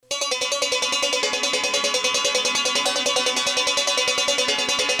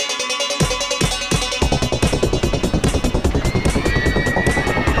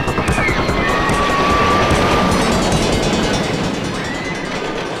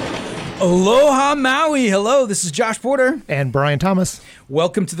Aloha Maui. Hello, this is Josh Porter. And Brian Thomas.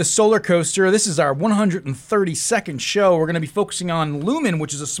 Welcome to the Solar Coaster. This is our 132nd show. We're going to be focusing on Lumin,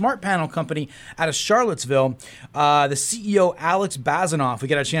 which is a smart panel company out of Charlottesville. The CEO, Alex Bazhinov, we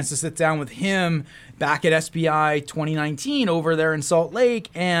got a chance to sit down with him back at SPI 2019 over there in Salt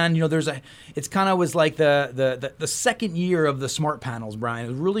Lake. And, you know, it's kind of was like the second year of the smart panels, Brian. It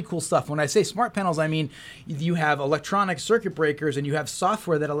was really cool stuff. When I say smart panels, I mean you have electronic circuit breakers and you have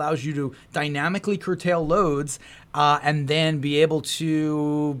software that allows you to dynamically curtail loads and then be able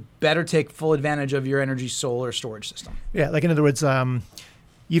to better take full advantage of your energy solar storage system. Yeah, like in other words,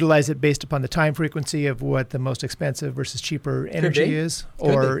 utilize it based upon the time frequency of what the most expensive versus cheaper energy is,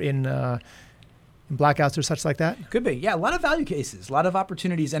 or in blackouts or such like that? Could be. Yeah, a lot of value cases, a lot of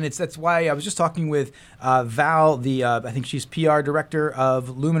opportunities. And that's why I was just talking with Val, I think she's PR director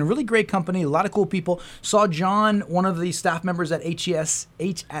of Lumin, really great company, a lot of cool people. Saw John, one of the staff members at HSEA,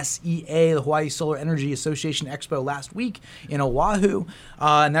 the Hawaii Solar Energy Association Expo last week in Oahu.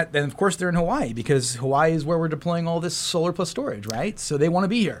 And of course they're in Hawaii because Hawaii is where we're deploying all this solar plus storage, right? So they want to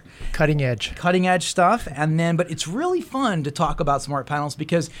be here. Cutting edge stuff. And then, but it's really fun to talk about smart panels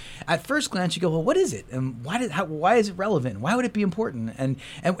because at first glance you go, well, what is it? And why is it relevant? Why would it be important?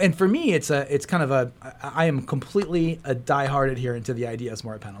 And for me, it's kind of I am completely a diehard adherent to the idea of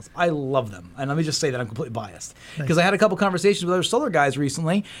smart panels. I love them. And let me just say that I'm completely biased because I had a couple conversations with other solar guys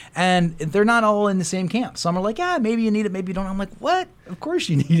recently and they're not all in the same camp. Some are like, maybe you need it, maybe you don't. I'm like, what? Of course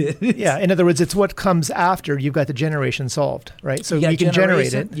you need it. Yeah. In other words, it's what comes after you've got the generation solved, right? So you can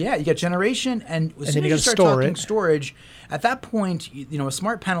generate it. Yeah, you get generation, and as soon as you start talking storage, at that point, a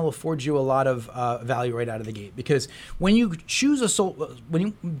smart panel affords you a lot of value right out of the gate because when you choose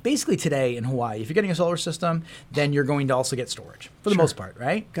basically today in Hawaii, if you're getting a solar system, then you're going to also get storage for the most part,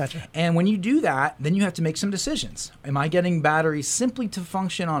 right? Gotcha. And when you do that, then you have to make some decisions. Am I getting batteries simply to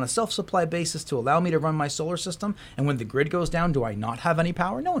function on a self-supply basis to allow me to run my solar system? And when the grid goes down, do I not have any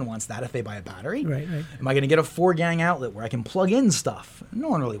power? No one wants that if they buy a battery. Right. Am I going to get a 4-gang outlet where I can plug in stuff? No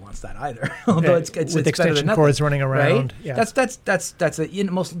one really wants that either. Although it's with extension cords running around. Right? Yeah. That's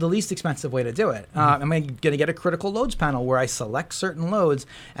the least expensive way to do it. Am I going to get a critical loads panel where I select certain loads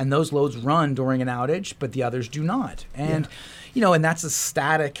and those loads run during an outage, but the others do not? And and that's a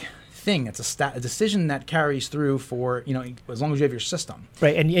static thing. It's a decision that carries through for as long as you have your system.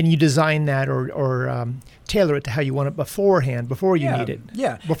 Right, and you design that or tailor it to how you want it beforehand, before you need it.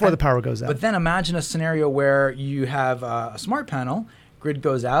 Yeah, before the power goes out. But then imagine a scenario where you have a smart panel. Grid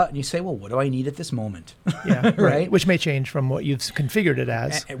goes out, and you say, well, what do I need at this moment? Yeah, right. Which may change from what you've configured it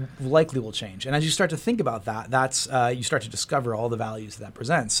as. It likely will change. And as you start to think about that, that's you start to discover all the values that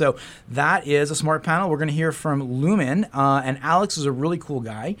presents. So that is a smart panel. We're going to hear from Lumin, and Alex is a really cool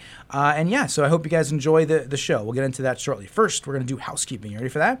guy. So I hope you guys enjoy the show. We'll get into that shortly. First, we're going to do housekeeping. You ready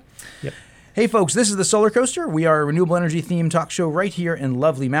for that? Yep. Hey folks, this is the Solar Coaster. We are a renewable energy themed talk show right here in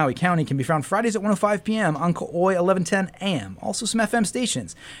lovely Maui County. Can be found Fridays at 1:05 p.m. on Kauai 1110 AM. Also some FM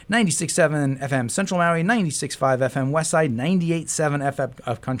stations, 96.7 FM Central Maui, 96.5 FM Westside, 98.7 FM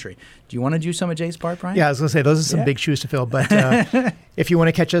of Country. Do you want to do some of Jay's part, Brian? Yeah, I was going to say, those are some big shoes to fill. But if you want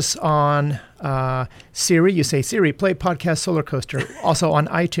to catch us on Siri, you say, Siri, play podcast Solar Coaster. Also on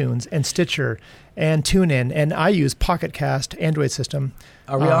iTunes and Stitcher and TuneIn. And I use Pocket Cast Android system.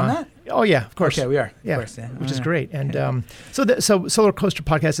 Are we on that? Oh, yeah, of course. Okay, we are. Yeah, of course, yeah. Which is great. And so Solar Coaster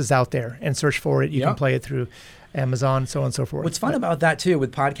Podcast is out there, and search for it. You can play it through Amazon, so on and so forth. What's fun about that, too,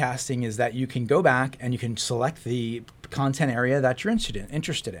 with podcasting is that you can go back and you can select the content area that you're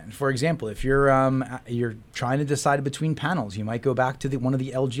interested in. For example, if you're trying to decide between panels, you might go back to one of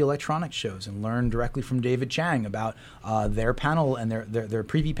the LG Electronics shows and learn directly from David Chang about their panel and their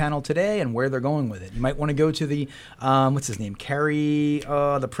preview panel today and where they're going with it. You might want to go to the what's his name, Kerry,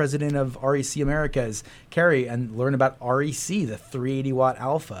 the president of REC Americas, Kerry, and learn about REC, the 380 watt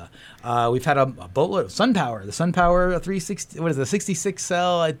Alpha. We've had a boatload of SunPower, the SunPower 360. What is it, the 66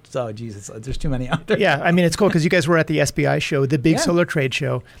 cell? There's too many out there. Yeah, I mean it's cool because you guys were at the SPI show, the big solar trade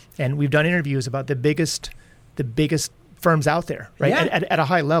show, and we've done interviews about the biggest firms out there, right? Yeah. At a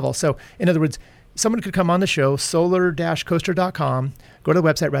high level. So in other words, someone could come on the show, solar-coaster.com, go to the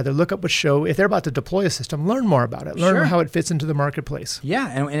website rather, look up what show. If they're about to deploy a system, learn more about it. Learn how it fits into the marketplace. Yeah,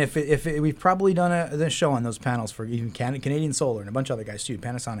 and if we've probably done a show on those panels for even Canadian Solar and a bunch of other guys too,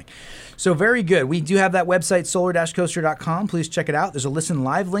 Panasonic. So very good. We do have that website, solar-coaster.com. Please check it out. There's a listen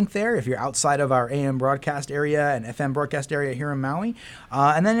live link there if you're outside of our AM broadcast area and FM broadcast area here in Maui.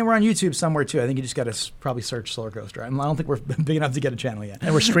 And then we're on YouTube somewhere too. I think you just got to probably search Solar Coaster. I don't think we're big enough to get a channel yet.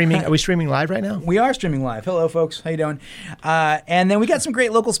 And we're streaming. Are we streaming live right now? We are streaming live. Hello, folks. How you doing? And then we got some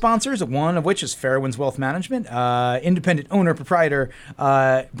great local sponsors, one of which is Fairwinds Wealth Management, independent owner, proprietor,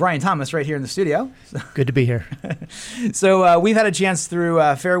 Brian Thomas right here in the studio. Good to be here. So we've had a chance through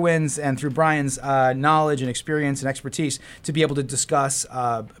Fairwinds and through Brian's knowledge and experience and expertise to be able to discuss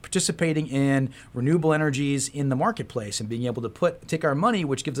participating in renewable energies in the marketplace and being able to take our money,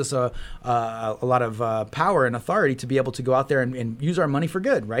 which gives us a lot of power and authority to be able to go out there and use our money for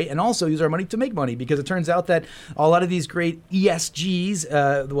good, right? And also use our money to make money, because it turns out that a lot of these great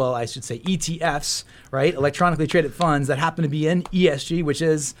ESGs, well, I should say ETFs, right? Electronically traded funds that happen to be in ESG, which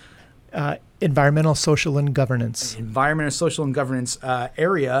is environmental, social, and governance. Environmental, social, and governance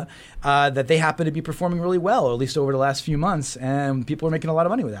area that they happen to be performing really well, or at least over the last few months, and people are making a lot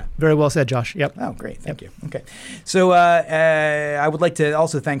of money with that. Very well said, Josh. Yep. Oh, great. Thank you. Okay. So I would like to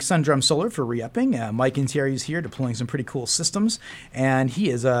also thank Sundrum Solar for re-upping. Mike Intieri is here deploying some pretty cool systems, and he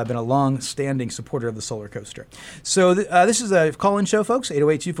has been a long-standing supporter of the Solar Coaster. So this is a call-in show, folks,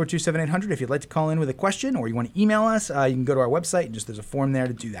 808-242-7800. If you'd like to call in with a question or you want to email us, you can go to our website, and there's a form there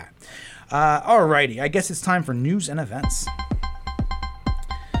to do that. All righty, I guess it's time for news and events.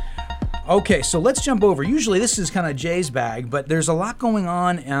 Okay, so let's jump over. Usually this is kind of Jay's bag, but there's a lot going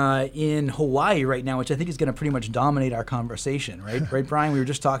on in Hawaii right now, which I think is going to pretty much dominate our conversation, right? Right, Brian? We were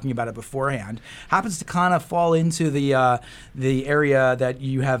just talking about it beforehand. Happens to kind of fall into the area that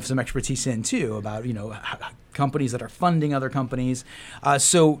you have some expertise in too, about, companies that are funding other companies.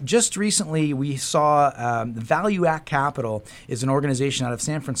 So just recently we saw Value Act Capital is an organization out of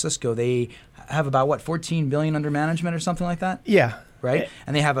San Francisco. They have about, $14 billion under management or something like that? Yeah. Right?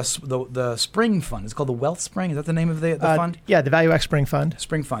 And they have the Spring Fund. It's called the Wealth Spring. Is that the name of the fund? Yeah, the Value Act Spring Fund.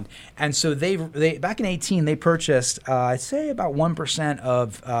 Spring Fund. And so they back in 2018, they purchased, I'd say about 1%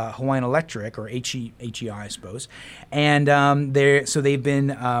 of Hawaiian Electric, or HEI, I suppose. And they've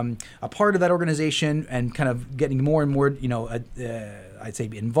been a part of that organization and kind of getting more and more, I'd say,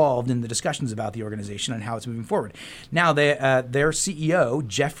 involved in the discussions about the organization and how it's moving forward. Now, their CEO,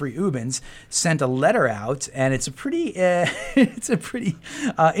 Jeffrey Ubben, sent a letter out, and it's a pretty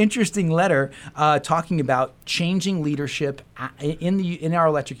interesting letter talking about changing leadership in our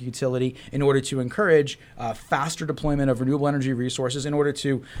electric utility in order to encourage faster deployment of renewable energy resources, in order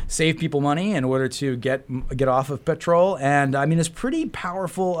to save people money, in order to get off of petrol. And I mean, it's a pretty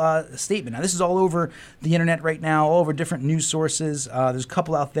powerful statement. Now, this is all over the internet right now, all over different news sources. There's a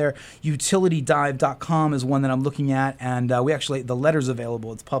couple out there. UtilityDive.com is one that I'm looking at, and the letter's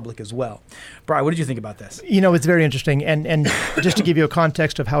available. It's public as well. Brian, what did you think about this? It's very interesting, and just to give you a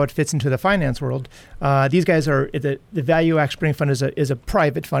context of how it fits into the finance world, these guys are the Value Act Spring Fund is a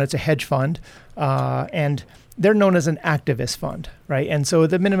private fund. It's a hedge fund, and they're known as an activist fund, right? And so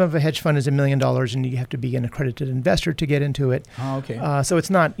the minimum of a hedge fund is $1 million, and you have to be an accredited investor to get into it. Oh, okay. So it's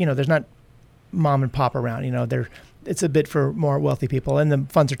not, there's not mom and pop around. It's a bit for more wealthy people, and the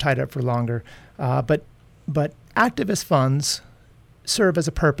funds are tied up for longer. But activist funds serve as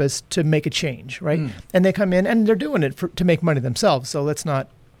a purpose to make a change, right? And they come in and they're doing it to make money themselves. So let's not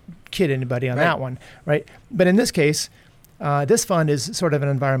kid anybody on that one, right? But in this case, this fund is sort of an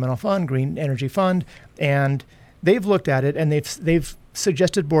environmental fund, green energy fund, and they've looked at it and they've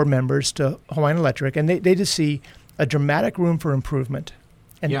suggested board members to Hawaiian Electric, and they just see a dramatic room for improvement.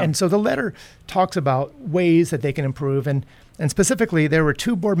 And so the letter talks about ways that they can improve, and specifically there were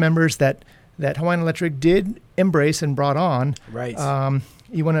 2 board members that Hawaiian Electric did embrace and brought on. Right.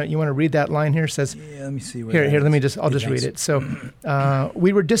 You want to read that line here? It says, yeah, let me see. Here, I'll just read it. So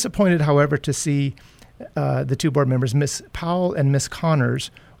we were disappointed, however, to see the 2 board members, Ms. Powell and Ms.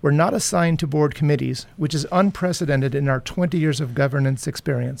 Connors, were not assigned to board committees, which is unprecedented in our 20 years of governance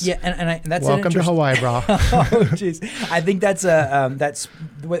experience. Yeah, and that's welcome to Hawaii, bro. Oh, jeez. I think that's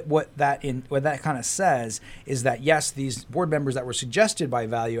what that kind of says is that yes, these board members that were suggested by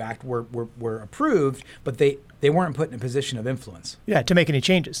Value Act were approved, but they weren't put in a position of influence. Yeah, to make any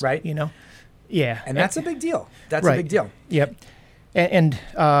changes, right? Yeah, and that's a big deal. That's right. a big deal. Yep, and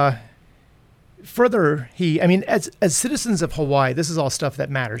further, as citizens of Hawaii, this is all stuff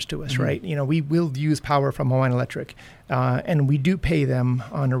that matters to us, right? We will use power from Hawaiian Electric, and we do pay them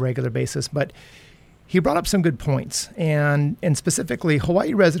on a regular basis. But he brought up some good points, and specifically,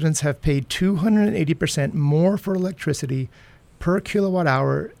 Hawaii residents have paid 280% more for electricity per kilowatt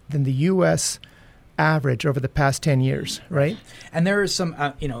hour than the U.S. average over the past 10 years, right? And there is some,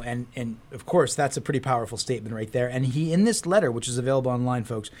 and of course, that's a pretty powerful statement right there. And he, in this letter, which is available online,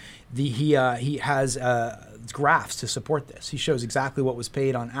 folks, he has graphs to support this. He shows exactly what was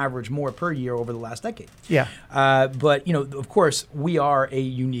paid on average more per year over the last decade. Yeah. But, of course, we are a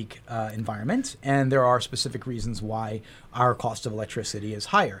unique environment, and there are specific reasons why our cost of electricity is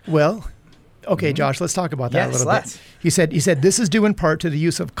higher. Well, Okay, Josh, let's talk about that a little let's. bit. He said this is due in part to the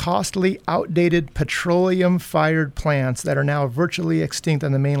use of costly, outdated petroleum-fired plants that are now virtually extinct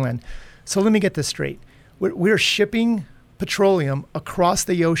on the mainland. So let me get this straight. We're shipping petroleum across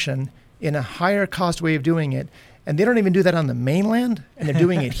the ocean in a higher cost way of doing it, and they don't even do that on the mainland, and they're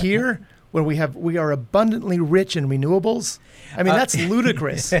doing it here where we are abundantly rich in renewables. I mean, that's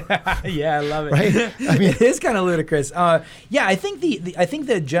ludicrous. Yeah, I love it. Right? I mean, it is kind of ludicrous. Yeah, I think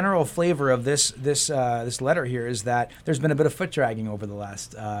the general flavor of this letter here is that there's been a bit of foot dragging over the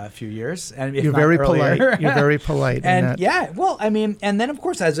last few years, and if you're not very earlier. polite. You're very polite. And yeah, well, I mean, and then of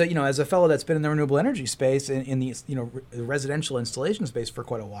course, as a fellow that's been in the renewable energy space in the residential installation space for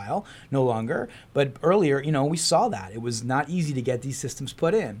quite a while, no longer, but earlier, we saw that it was not easy to get these systems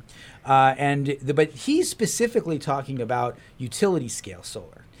put in. But he's specifically talking about utility scale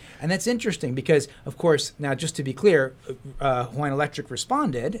solar. And that's interesting because, of course, now just to be clear, Hawaiian Electric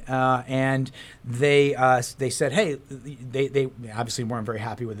responded and they said, hey, they obviously weren't very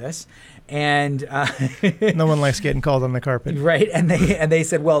happy with this. And no one likes getting called on the carpet. Right. And they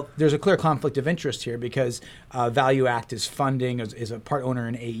said, well, there's a clear conflict of interest here because Value Act is funding, is a part owner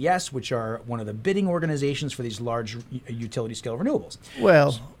in AES, which are one of the bidding organizations for these large utility scale renewables.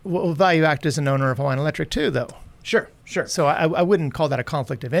 Well, Value Act is an owner of Hawaiian Electric too, though. Sure. So I wouldn't call that a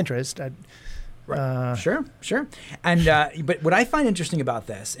conflict of interest. Right. Sure. And but what I find interesting about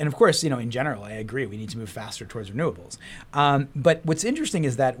this, and of course, in general, I agree we need to move faster towards renewables. But what's interesting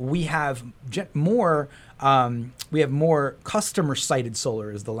is that we have more customer-sited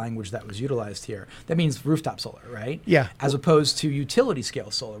solar is the language that was utilized here. That means rooftop solar, right? Yeah. As opposed to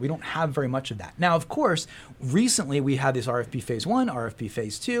utility-scale solar. We don't have very much of that. Now, of course, recently we had this RFP Phase 1, RFP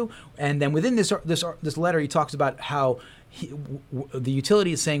Phase 2, and then within this letter, he talks about how the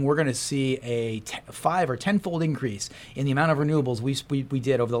utility is saying we're going to see a 5 or 10-fold increase in the amount of renewables we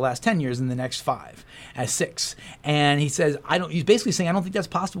did over the last 10 years in the next 5 as 6. And he says, he's basically saying, I don't think that's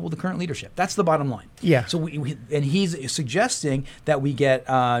possible with the current leadership. That's the bottom line. Yeah. So and he's suggesting that we get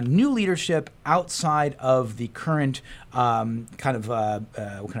new leadership outside of the current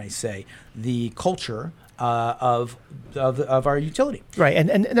what can I say, the culture of our utility. Right,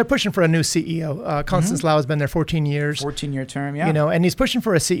 and they're pushing for a new CEO. Constance Lau has been there 14 years. 14-year term, yeah. And he's pushing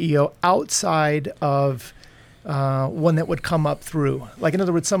for a CEO outside of one that would come up through. Like, in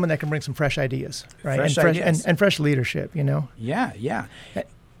other words, someone that can bring some fresh ideas, right? And fresh leadership, Yeah.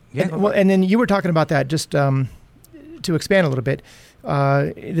 And then you were talking about that, just to expand a little bit.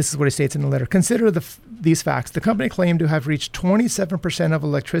 This is what he states in the letter. Consider these facts. The company claimed to have reached 27% of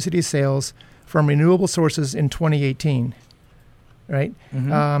electricity sales from renewable sources in 2018, right?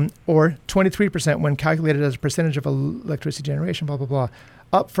 Or 23% when calculated as a percentage of electricity generation, blah, blah, blah,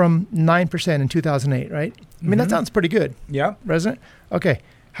 up from 9% in 2008, right? I mean, that sounds pretty good. Yeah. President? Okay.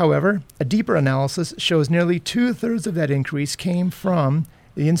 However, a deeper analysis shows nearly 2/3 of that increase came from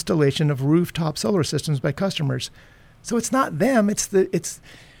the installation of rooftop solar systems by customers. So it's not them, it's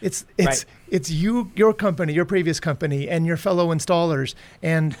you, your company, your previous company, and your fellow installers,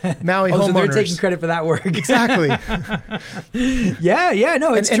 and Maui homeowners. So they're taking credit for that work. Exactly. No,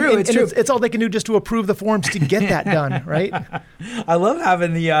 it's true. It's all they can do just to approve the forms to get that done, right? I love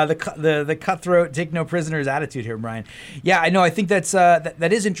having the cutthroat, take no prisoners attitude here, Brian. Yeah, I know. I think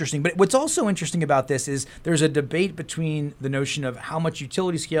that is interesting. But what's also interesting about this is there's a debate between the notion of how much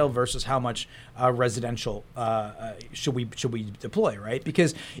utility scale versus how much residential should we deploy, right?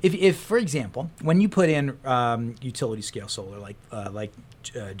 Because if for example, when you put in utility scale solar, like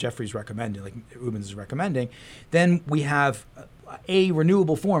Jeffrey's recommending, like Ubben is recommending, then we have a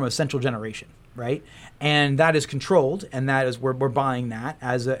renewable form of central generation, right? And that is controlled, and that is we're buying that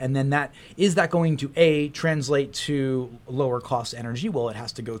and then that is that going to translate to lower cost energy? Well, it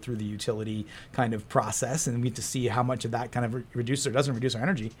has to go through the utility kind of process, and we have to see how much of that kind of reduces or doesn't reduce our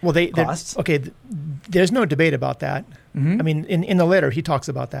energy costs. There's no debate about that. I mean, in the letter, he talks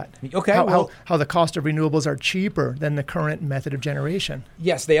about that. Okay, how the cost of renewables are cheaper than the current method of generation.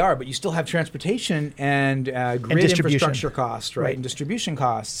 Yes, they are, but you still have transportation and grid infrastructure costs, right? And distribution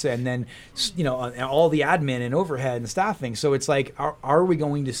costs, and then all the admin and overhead and staffing. So it's like, are we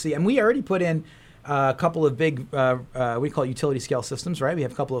going to see? And we already put in a couple of big, we call it utility scale systems, right? We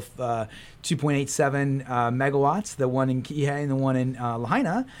have a couple of 2.87 megawatts, the one in Kihei and the one in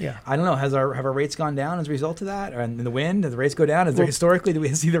Lahaina. Yeah. I don't know, have our rates gone down as a result of that? Or in the wind, do the rates go down? Historically, do we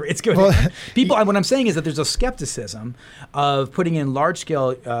see the rates go down? What I'm saying is that there's a skepticism of putting in large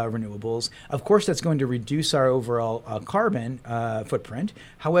scale renewables. Of course, that's going to reduce our overall carbon footprint.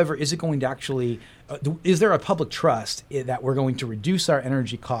 However, is it going to actually is there a public trust that we're going to reduce our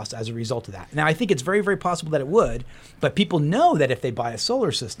energy costs as a result of that? Now, I think it's very, very possible that it would, but people know that if they buy a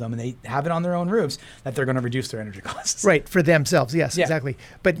solar system and they have it on their own roofs, that they're going to reduce their energy costs. Right, for themselves. Yes, Yeah. exactly.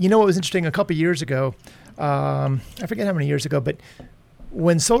 But you know what was interesting? A couple of years ago, I forget how many years ago, but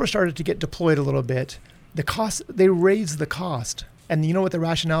when solar started to get deployed a little bit, they raised the cost. And you know what the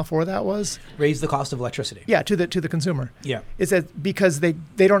rationale for that was? Raise the cost of electricity. Yeah, to the consumer. Yeah. It's that because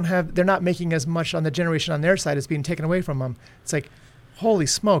they're not making as much on the generation on their side as being taken away from them. It's like, holy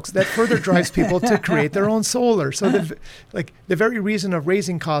smokes, that further drives people to create their own solar. So the very reason of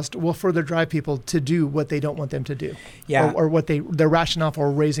raising cost will further drive people to do what they don't want them to do. Yeah. Or what their rationale for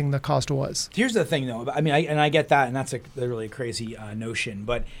raising the cost was. Here's the thing, though. I mean, I get that, and that's a really crazy notion.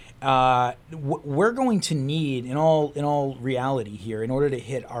 But we're going to need, in all reality here, in order to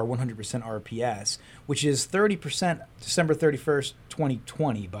hit our 100% RPS, which is 30% December 31st,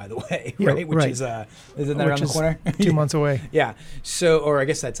 2020, by the way, Yeah, right? Which right. isn't that around the corner? 2 months away. Yeah. So, or I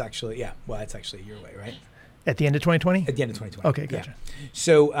guess that's actually, that's actually a year away, right? At the end of 2020? At the end of 2020. Okay, gotcha. Yeah.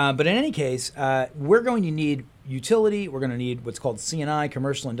 So, but in any case, we're going to need utility. We're going to need what's called C&I,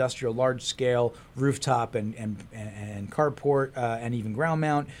 commercial, industrial, large scale, rooftop and carport, and even ground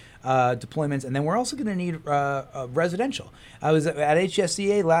mount deployments. And then we're also going to need residential. I was at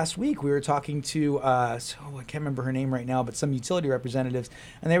HSEA last week. We were talking to, I can't remember her name right now, but some utility representatives,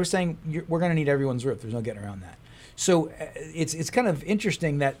 and they were saying we're going to need everyone's roof. There's no getting around that. So it's kind of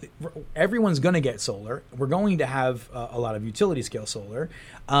interesting that everyone's going to get solar. We're going to have a lot of utility scale solar.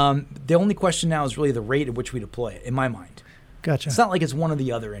 The only question now is really the rate at which we deploy it, in my mind. Gotcha. It's not like it's one or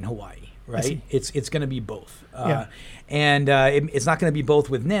the other in Hawaii, right? It's going to be both. Yeah. And it's not going to be both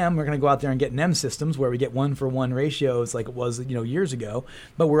with NEM. We're going to go out there and get NEM systems where we get 1-for-1 ratios like it was years ago,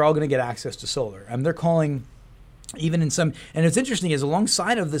 but we're all going to get access to solar. They're calling... Even in some, and it's interesting is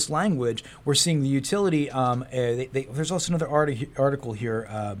alongside of this language, we're seeing the utility. There's also another article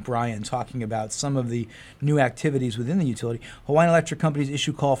here, Brian, talking about some of the new activities within the utility. Hawaiian Electric Companies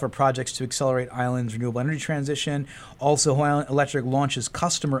issue call for projects to accelerate island's renewable energy transition. Also, Hawaiian Electric launches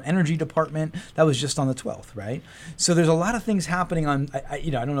customer energy department. That was just on the 12th, right? So there's a lot of things happening on. I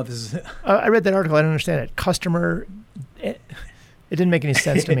don't know if this is. I read that article. I don't understand it. Customer. It didn't make any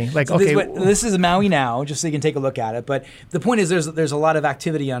sense to me. Like, so okay, this is Maui Now, just so you can take a look at it. But the point is, there's a lot of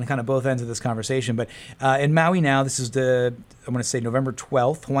activity on kind of both ends of this conversation. But in Maui Now, this is I'm going to say November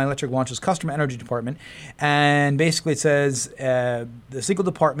 12th. Hawaiian Electric launches customer energy department, and basically it says the single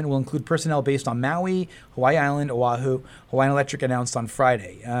department will include personnel based on Maui, Hawaii Island, Oahu. Hawaiian Electric announced on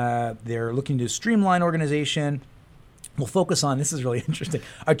Friday they're looking to streamline organization. We'll focus on, this is really interesting,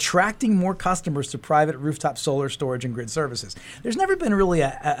 attracting more customers to private rooftop solar storage and grid services. There's never been really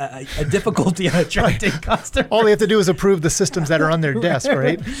a difficulty in attracting customers. All they have to do is approve the systems that are on their desk,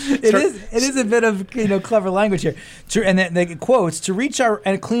 right? It is a bit of clever language here. And the quotes, to reach our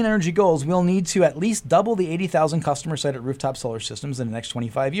clean energy goals, we'll need to at least double the 80,000 customer-sited rooftop solar systems in the next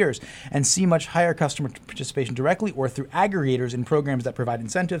 25 years and see much higher customer participation directly or through aggregators in programs that provide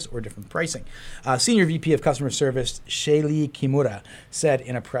incentives or different pricing. Senior VP of Customer Service, Shaylee Kimura, said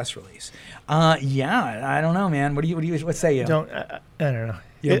in a press release. I don't know, man. What say you? I don't know.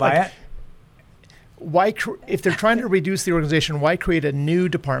 You don't buy it? Why, if they're trying to reduce the organization, why create a new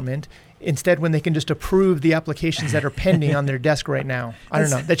department instead when they can just approve the applications that are pending on their desk right now? I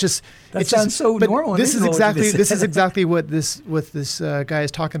don't know. That sounds so normal. This is exactly what this guy is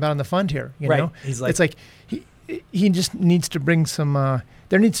talking about in the fund here. You know, he's like, it's like he just needs to bring some.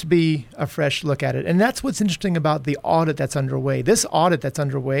 There needs to be a fresh look at it. And that's what's interesting about the audit that's underway. This audit that's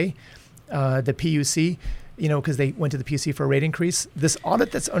underway, the PUC, because they went to the PUC for a rate increase. This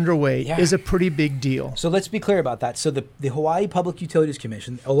audit that's underway is a pretty big deal. So let's be clear about that. So the Hawaii Public Utilities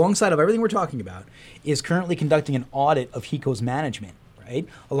Commission, alongside of everything we're talking about, is currently conducting an audit of HECO's management, right?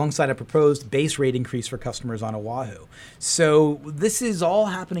 Alongside a proposed base rate increase for customers on Oahu. So this is all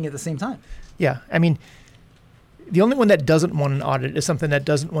happening at the same time. Yeah. I mean, the only one that doesn't want an audit is something that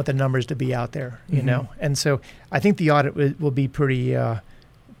doesn't want the numbers to be out there, you know? And so I think the audit will be pretty,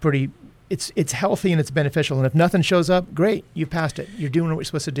 it's healthy and it's beneficial. And if nothing shows up, great, you passed it. You're doing what you're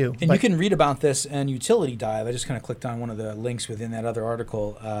supposed to do. And you can read about this in Utility Dive. I just kind of clicked on one of the links within that other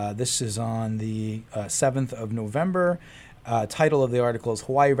article. This is on the 7th of November. Title of the article is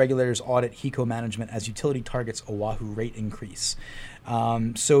Hawaii Regulators Audit HECO Management as Utility Targets Oahu Rate Increase.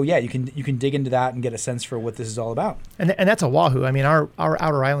 You can dig into that and get a sense for what this is all about. And that's Oahu. I mean, our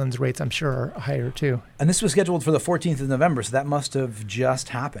outer islands rates, I'm sure, are higher too. And this was scheduled for the 14th of November, so that must have just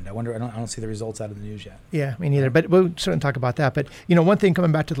happened. I wonder. I don't see the results out of the news yet. Yeah, me neither. But we'll certainly talk about that. But one thing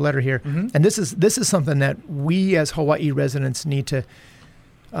coming back to the letter here, and this is something that we as Hawaii residents need to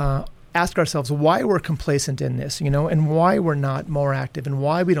ask ourselves why we're complacent in this, and why we're not more active and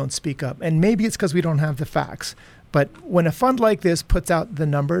why we don't speak up. And maybe it's because we don't have the facts. But when a fund like this puts out the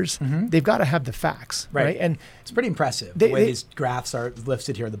numbers, they've got to have the facts, right? And it's pretty impressive the way these graphs are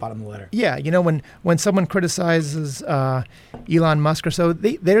listed here at the bottom of the letter. Yeah, when someone criticizes Elon Musk or so,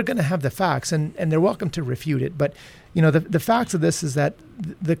 they're going to have the facts, and they're welcome to refute it. But the facts of this is that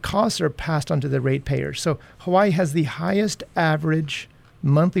the costs are passed on to the ratepayers. So Hawaii has the highest average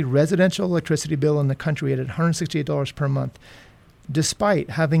monthly residential electricity bill in the country at $168 per month,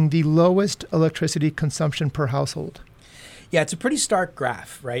 despite having the lowest electricity consumption per household. Yeah, it's a pretty stark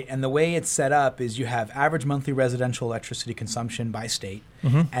graph, right? And the way it's set up is you have average monthly residential electricity consumption by state.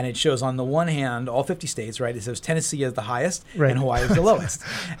 And it shows on the one hand, all 50 states, right? It says Tennessee is the highest and Hawaii is the lowest.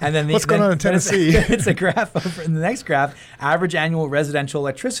 And then what's going on in Tennessee? It's a graph over in the next graph, average annual residential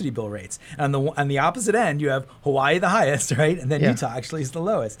electricity bill rates. And on the opposite end, you have Hawaii the highest, right? And then Utah actually is the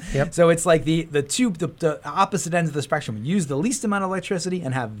lowest. Yep. So it's like the opposite ends of the spectrum. Use the least amount of electricity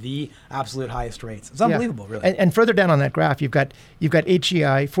and have the absolute highest rates. It's unbelievable, really. And further down on that graph, you've got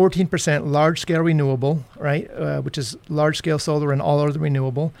HEI, 14% large-scale renewable, right, which is large-scale solar and all other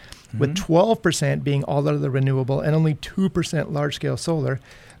renewable, with 12% being all other renewable and only 2% large-scale solar.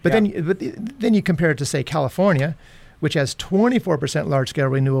 But then you compare it to, say, California, which has 24% large-scale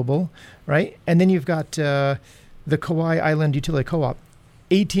renewable, right? And then you've got the Kauai Island Utility Co-op,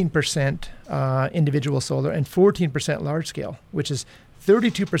 18% individual solar and 14% large-scale, which is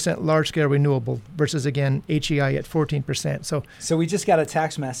 32% large-scale renewable versus, again, HEI at 14%. So we just got a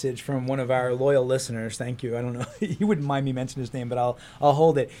text message from one of our loyal listeners. Thank you. I don't know. He wouldn't mind me mentioning his name, but I'll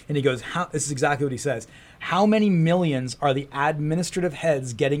hold it. And he goes, this is exactly what he says. How many millions are the administrative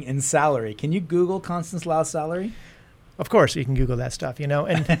heads getting in salary? Can you Google Constance Lau's salary? Of course, you can Google that stuff,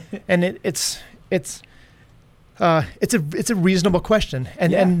 and it's a reasonable question.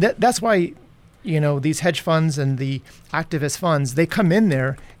 And that's why these hedge funds and the activist funds, they come in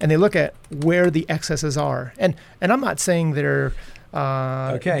there and they look at where the excesses are. And I'm not saying they're...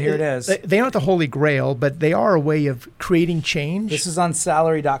 okay, here it is. They aren't the holy grail, but they are a way of creating change. This is on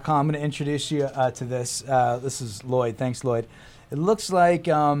salary.com. I'm going to introduce you to this. This is Lloyd. Thanks, Lloyd. It looks like,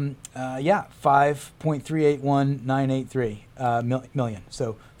 5.381983 million.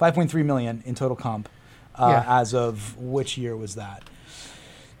 So 5.3 million in total comp as of which year was that?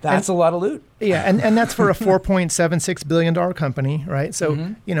 That's a lot of loot. Yeah, and that's for a $4.76 billion company, right?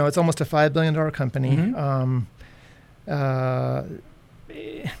 So, it's almost a $5 billion company.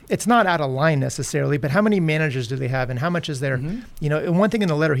 It's not out of line necessarily, but how many managers do they have and how much is their, and one thing in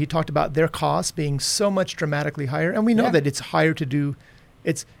the letter, he talked about their costs being so much dramatically higher. And we know that it's higher to do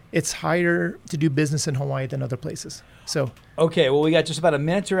business in Hawaii than other places. So. Okay, well, we got just about a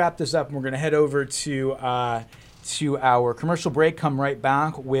minute to wrap this up, and we're going to head over to our commercial break, come right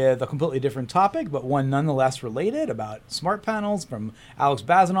back with a completely different topic, but one nonetheless related, about smart panels from Alex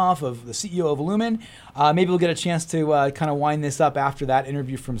Bazhinov, of the CEO of Lumin. Maybe we'll get a chance to kind of wind this up after that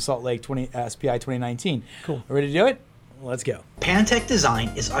interview from Salt Lake SPI 2019. Cool. Ready to do it? Let's go. Pantech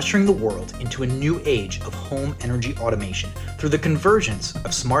Design is ushering the world into a new age of home energy automation through the convergence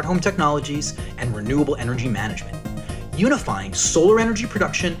of smart home technologies and renewable energy management. Unifying solar energy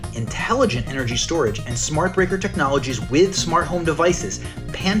production, intelligent energy storage, and smart breaker technologies with smart home devices,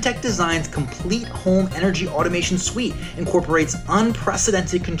 Pantech Design's complete home energy automation suite incorporates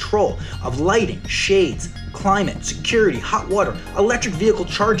unprecedented control of lighting, shades, climate, security, hot water, electric vehicle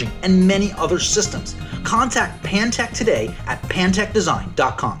charging, and many other systems. Contact Pantech today at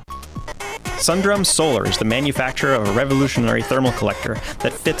pantechdesign.com. Sundrum Solar is the manufacturer of a revolutionary thermal collector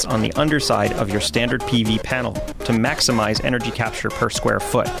that fits on the underside of your standard PV panel to maximize energy capture per square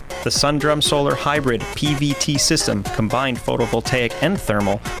foot. The Sundrum Solar Hybrid PVT system, combined photovoltaic and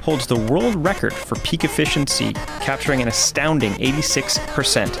thermal, holds the world record for peak efficiency, capturing an astounding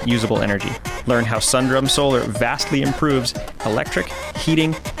 86% usable energy. Learn how Sundrum Solar vastly improves electric,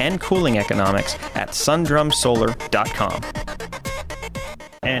 heating, and cooling economics at sundrumsolar.com.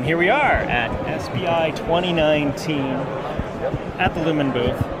 And here we are at SPI 2019 at the Lumin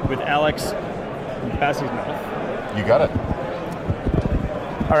booth with Alex Bazhinov. You got it.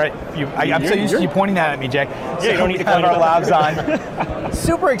 All right. I'm so used to you pointing that at me, Jay. So you don't need to have point our it labs on.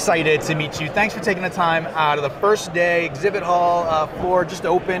 Super excited to meet you. Thanks for taking the time out of the first day. Exhibit hall floor just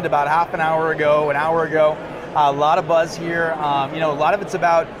opened about an hour ago. A lot of buzz here. A lot of it's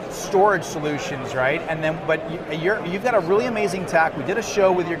about storage solutions, right? And then, but you've got a really amazing tech. We did a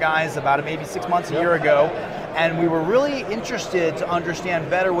show with your guys about maybe 6 months, a year ago, and we were really interested to understand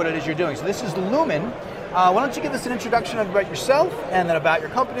better what it is you're doing. So this is Lumin. Why don't you give us an introduction about yourself and then about your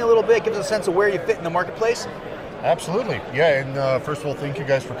company a little bit, give us a sense of where you fit in the marketplace, Absolutely. Yeah, and first of all, thank you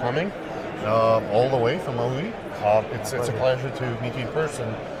guys for coming all the way from Maui. It's a pleasure to meet you in person.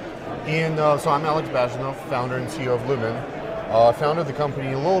 And so I'm Alex Bazhinov, founder and CEO of Lumin. Founded the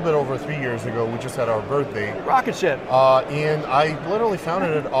company a little bit over 3 years ago. We just had our birthday. Rocket ship. And I literally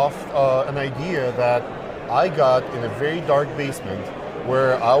founded it off an idea that I got in a very dark basement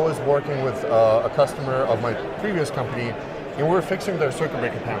where I was working with a customer of my previous company, and we were fixing their circuit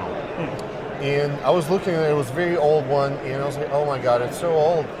breaker panel. And I was looking at it, it was a very old one, and I was like, oh my God, it's so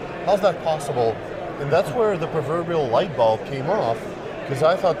old. How's that possible? And that's where the proverbial light bulb came off, because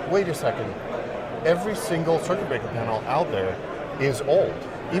I thought, wait a second, every single circuit breaker panel out there is old.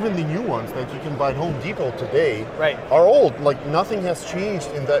 Even the new ones that you can buy at Home Depot today are old. Like nothing has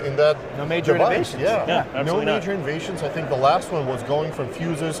changed in that no major device. innovations. Yeah, no major innovations. I think the last one was going from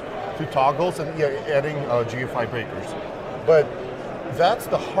fuses to toggles and adding GFI breakers. But that's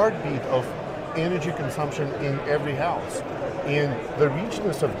the heartbeat of energy consumption in every house. And the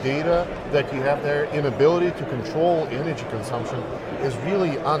richness of data that you have there, inability to control energy consumption is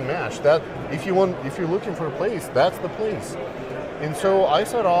really unmatched. That if you're looking for a place, that's the place. And so I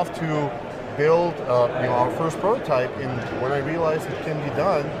set off to build our first prototype, and when I realized it can be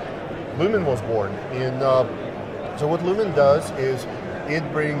done, Lumin was born. And so what Lumin does is it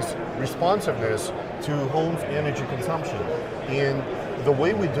brings responsiveness to homes' energy consumption. And the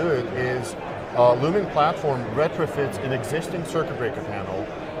way we do it is Lumin platform retrofits an existing circuit breaker panel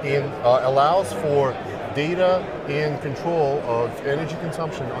and allows for data and control of energy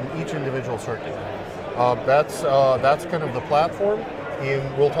consumption on each individual circuit. That's kind of the platform,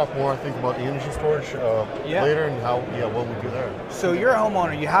 and we'll talk more, I think, about the energy storage later and what we do there. So you're a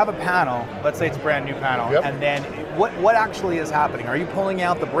homeowner, you have a panel, let's say it's a brand new panel, and then what actually is happening? Are you pulling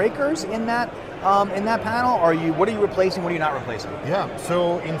out the breakers in that panel? What are you replacing, what are you not replacing? Yeah,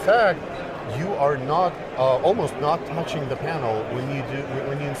 so in fact, you are not almost not touching the panel when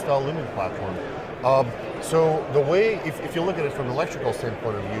you install Lumin platform. So the way, if you look at it from an electrical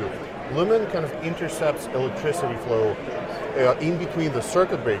standpoint of view, Lumin kind of intercepts electricity flow in between the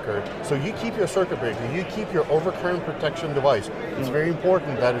circuit breaker. So you keep your circuit breaker, you keep your overcurrent protection device. It's very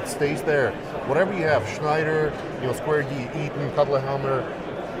important that it stays there. Whatever you have, Schneider, Square D, Eaton, Cutler-Hammer,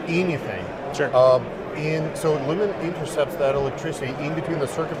 anything. Sure. And so Lumin intercepts that electricity in between the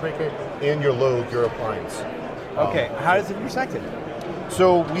circuit breaker and your load, your appliance. Okay, how does it intersect it?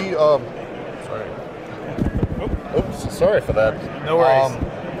 So we, sorry for that. No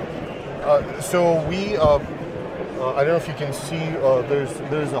worries. So we, I don't know if you can see,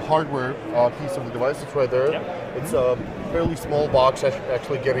 there's a hardware piece of the device. It's right there. Yep. It's a fairly small box,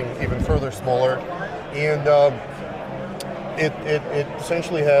 actually getting even further smaller, and it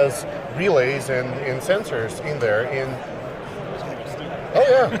essentially has relays and sensors in there. And oh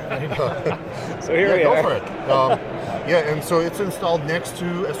yeah. So here we are. Go for it. And so it's installed next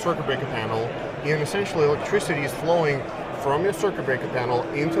to a circuit breaker panel, and essentially electricity is flowing from your circuit breaker panel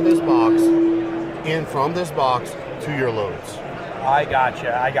into this box, and from this box to your loads. I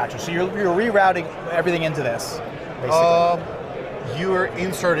gotcha. So you're rerouting everything into this, basically. You are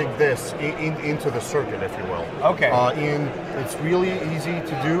inserting this into the circuit, if you will. Okay. And it's really easy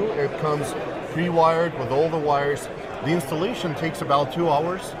to do. It comes pre-wired with all the wires. The installation takes about 2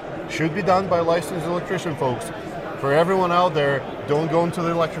 hours. Should be done by a licensed electrician, folks. For everyone out there, don't go into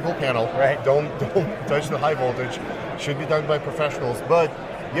the electrical panel. Right. Don't touch the high voltage. Should be done by professionals. But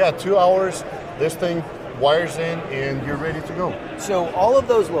yeah, 2 hours, this thing wires in and you're ready to go. So all of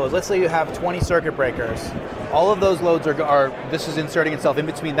those loads, let's say you have 20 circuit breakers, all of those loads are this is inserting itself in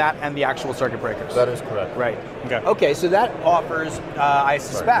between that and the actual circuit breakers. That is correct. Right. Okay, so that offers, I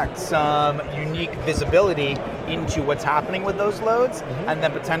suspect, some unique visibility into what's happening with those loads, and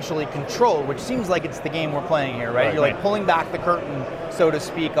then potentially control, which seems like it's the game we're playing here, right? You're like pulling back the curtain, so to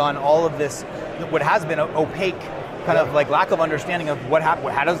speak, on all of this, what has been opaque kind of like lack of understanding of what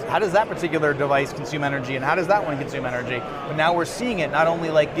how does that particular device consume energy and how does that one consume energy. But now we're seeing it not only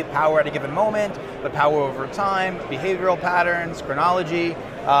like get power at a given moment, but power over time, behavioral patterns, chronology,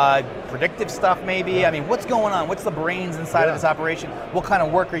 predictive stuff maybe. I mean, what's going on? What's the brains inside of this operation? What kind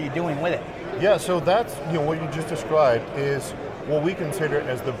of work are you doing with it? Yeah, so that's, what you just described is what we consider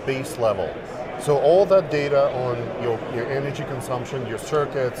as the base level. So all that data on your energy consumption, your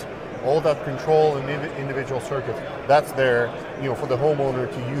circuits, all that control in individual circuits, that's there, for the homeowner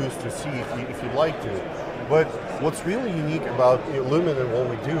to use to see if you'd like to. But what's really unique about Lumin and what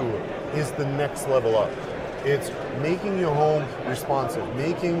we do is the next level up. It's making your home responsive,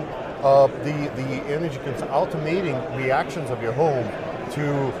 making the energy automating reactions of your home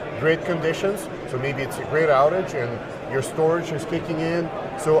to grid conditions. So maybe it's a grid outage and your storage is kicking in.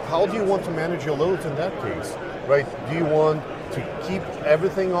 So how do you want to manage your loads in that case, right? Do you want to keep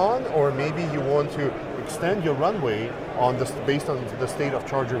everything on, or maybe you want to extend your runway on this based on the state of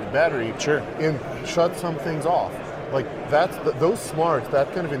charge of the battery, Sure. and shut some things off? Like that's those smarts,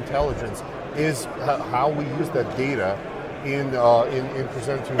 that kind of intelligence is how we use that data in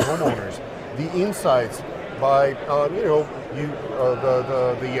presenting to homeowners. The insights by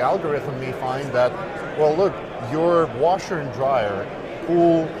the algorithm may find that, well, look, your washer and dryer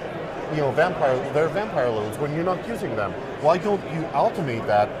pull they're vampire loads when you're not using them. Why don't you automate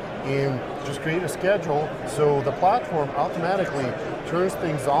that and just create a schedule so the platform automatically turns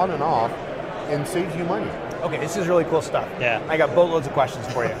things on and off and saves you money? Okay, this is really cool stuff. Yeah. I got boatloads of questions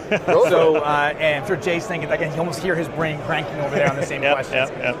for you. So, and I'm sure Jay's thinking, I can almost hear his brain cranking over there on the same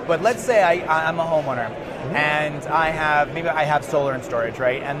questions. But let's say I'm a homeowner, and I have solar and storage,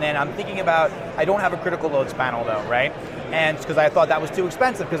 right? And then I'm thinking about, I don't have a critical loads panel though, right? And because I thought that was too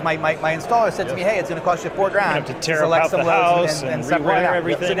expensive, because my installer said to me, hey, it's going to cost you $4,000 have to tear select apart some the loads house and separate it rewire out.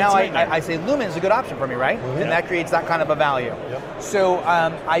 everything. So now It's a nightmare. I say Lumin is a good option for me, right? And that creates that kind of a value. So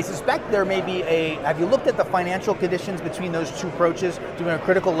I suspect there may be have you looked at the financial conditions between those two approaches, doing a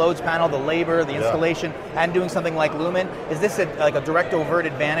critical loads panel, the labor, the installation, and doing something like Lumin? Is this like a direct overt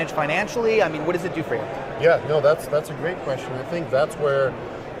advantage financially? I mean, what does it do for you? Yeah, no, that's a great question. I think that's where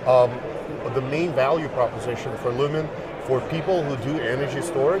the main value proposition for Lumin, for people who do energy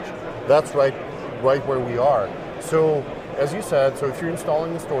storage, that's right where we are. So, as you said, so if you're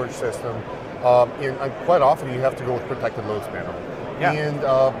installing a storage system, quite often you have to go with protected loads panel. Yeah. And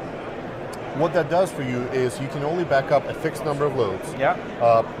what that does for you is you can only back up a fixed number of loads,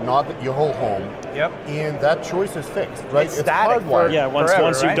 not your whole home. And that choice is fixed, right? It's static hardwired. Yeah, once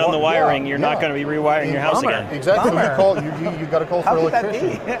Forever, you've done the wiring, you're not yeah. going to be rewiring your house again. Exactly. Bummer. You got to call How for could that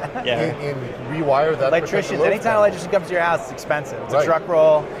electrician be? and rewire that. Electricians, protected loads anytime an panel. electrician comes to your house, it's expensive. It's a Right. truck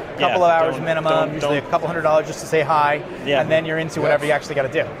roll, a couple of hours don't- minimum, usually a couple $100 just to say hi, and then you're into whatever you actually got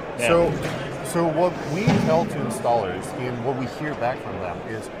to do. So what we tell to installers and what we hear back from them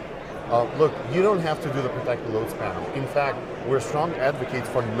is, look, you don't have to do the protected loads panel. In fact, we're strong advocates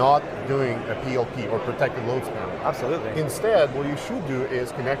for not doing a PLP or protected loads panel. Absolutely. Instead, what you should do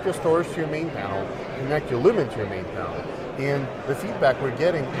is connect your storage to your main panel, connect your Lumin to your main panel. And the feedback we're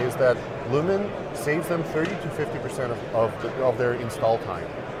getting is that Lumin saves them 30 to 50% of their install time.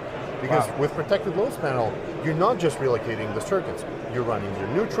 Because with protected loads panel, you're not just relocating the circuits. You're running your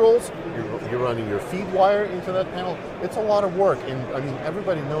neutrals, you're running your feed wire into that panel. It's a lot of work, and I mean,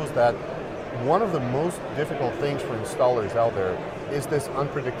 everybody knows that one of the most difficult things for installers out there is this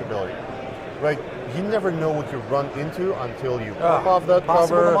unpredictability, right? You never know what you run into until you pop off that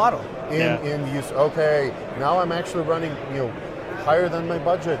cover. Model. And you say, okay, now I'm actually running, higher than my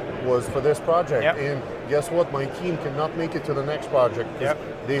budget was for this project. And guess what? My team cannot make it to the next project because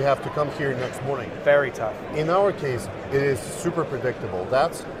they have to come here next morning. Very tough. In our case, it is super predictable.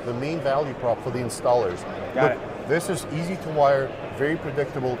 That's the main value prop for the installers. Got it. This is easy to wire, very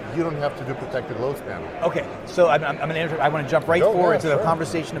predictable. You don't have to do protected loads panel. Okay, so I want to jump right forward to the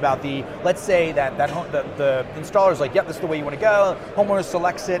conversation about let's say that the installer's like, yep, this is the way you want to go. Homeowner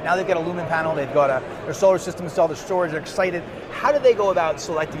selects it. Now they've got a Lumin panel. They've got their solar system installed, their storage. They're excited. How do they go about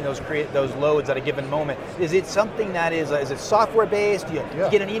selecting those loads at a given moment? Is it something that is it software based? Do you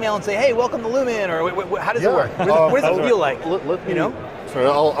get an email and say, hey, welcome to Lumin, or how does it work? What does it feel like? Sorry,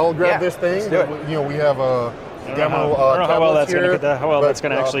 I'll grab this thing. Let's do it. We have a demo. I don't know how well that's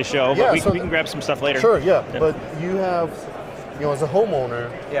going to but, actually show, but we can grab some stuff later. Sure, but you have, as a homeowner,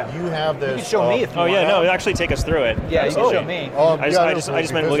 you have this. You can show me if you want. No, actually take us through it. Yeah, you can show me. I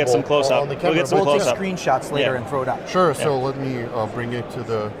just meant we'll get some close up. We'll take screenshots later and throw it up. Sure, so let me bring it to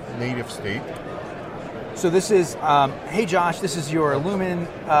the native state. So this is, hey Josh, this is your Lumin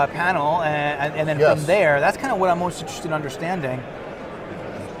panel, and then from there, that's kind of what I'm most interested in understanding.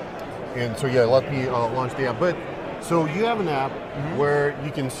 And so let me launch the app. But so you have an app where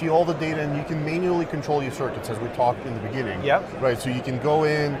you can see all the data and you can manually control your circuits, as we talked in the beginning. Right. So you can go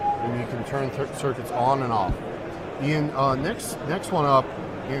in and you can turn circuits on and off. And next one up,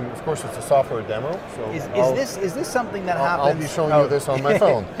 and of course it's a software demo. So is this something that happens? I'll be showing you this on my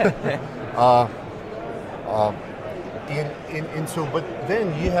phone. But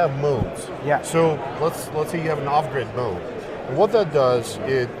then you have modes. So let's say you have an off-grid mode. And what that does,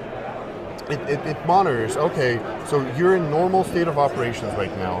 it monitors, okay, so you're in normal state of operations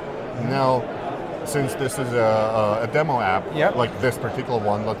right now. Now, since this is a demo app, like this particular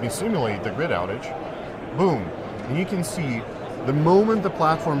one, let me simulate the grid outage. Boom. And you can see the moment the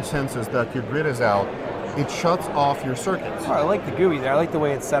platform senses that your grid is out, it shuts off your circuits. Oh, I like the GUI there. I like the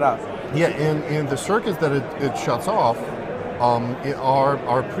way it's set up. Yeah, and the circuits that it shuts off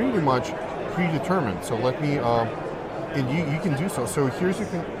are pretty much predetermined. So let me, and you can do so. So here's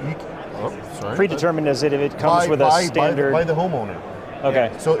sorry. Predetermined as if it comes with a standard... By the homeowner.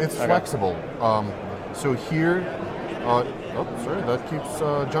 Okay. So it's flexible. So here, sorry, that keeps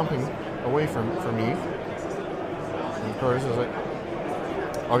jumping away from me. Of course,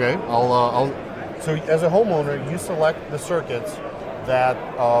 okay, so as a homeowner, you select the circuits that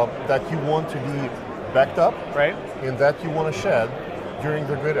you want to be backed up, right, and that you want to shed during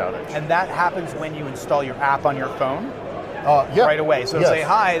the grid outage. And that happens when you install your app on your phone? Yeah. Right away. So say,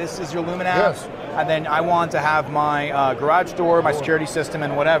 hi, this is your Lumin app, and then I want to have my garage door, my security system,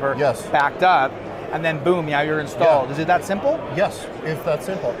 and whatever backed up, and then boom, you're installed. Yeah. Is it that simple? Yes, it's that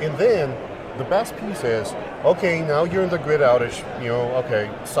simple. And then the best piece is, okay, now you're in the grid outage, okay,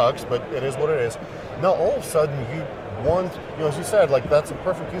 sucks, but it is what it is. Now all of a sudden you want, as you said, like that's a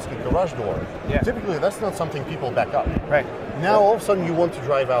perfect use case, garage door. Yeah. Typically that's not something people back up. Right. Now all of a sudden you want to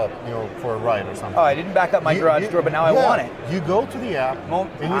drive out, for a ride or something. Oh, I didn't back up my garage door, but now I want it. You go to the app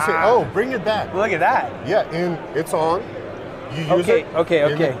and you say, oh, bring it back. Look at that. Yeah, and it's on. You use it.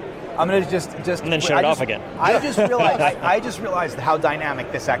 Okay. I'm gonna just and then shut it off again. I just realized how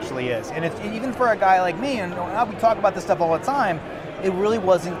dynamic this actually is, and it's even for a guy like me, and we talk about this stuff all the time. It really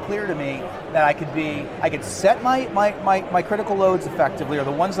wasn't clear to me that I could set my critical loads effectively, or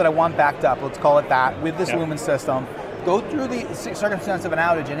the ones that I want backed up. Let's call it that, with this Lumin system. Go through the circumstance of an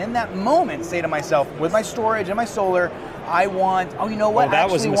outage, and in that moment, say to myself, with my storage and my solar, I want, I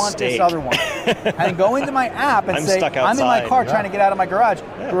actually want this other one. And go into my app and say, I'm in my car trying to get out of my garage.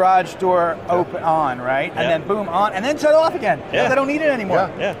 Garage door open on, right? And then boom, on, and then shut it off again, because I don't need it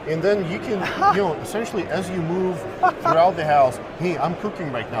anymore. Yeah. And then you can, essentially as you move throughout the house, hey, I'm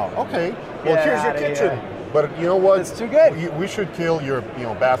cooking right now. Okay, well, here's your kitchen. But you know what? It's too good. We should kill your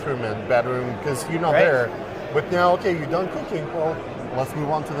bathroom and bedroom because you're not there. But now, okay, you're done cooking. Well, let's move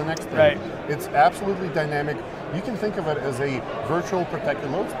on to the next thing. Right. It's absolutely dynamic. You can think of it as a virtual protected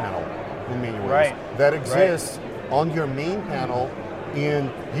loads panel in many ways that exists on your main panel,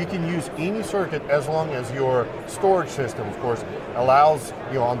 and you can use any circuit as long as your storage system, of course, allows,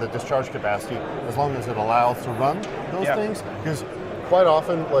 on the discharge capacity, as long as it allows to run those things. Because quite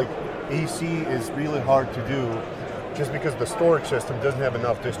often, like AC is really hard to do just because the storage system doesn't have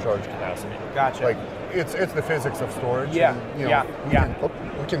enough discharge capacity. Gotcha. Like it's the physics of storage. Yeah. And,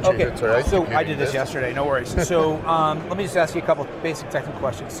 we can change it. Sorry, so I did this yesterday. No worries. So let me just ask you a couple of basic technical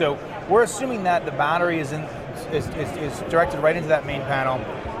questions. So we're assuming that the battery is directed right into that main panel.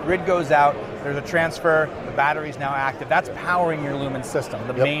 Grid goes out. There's a transfer. The battery is now active. That's powering your Lumin system.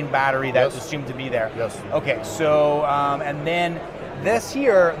 The main battery that is assumed to be there. Yes. Okay. So and then this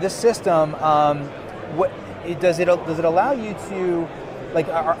system, does it allow you to, like,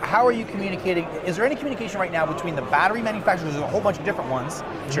 how are you communicating? Is there any communication right now between the battery manufacturers, there's a whole bunch of different ones,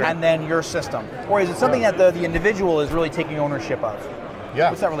 and then your system? Or is it something that the individual is really taking ownership of? Yeah.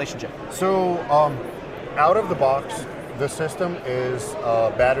 What's that relationship? So out of the box, the system is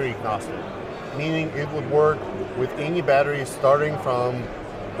battery agnostic, meaning it would work with any battery starting from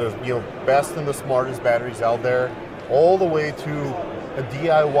the best and the smartest batteries out there, all the way to a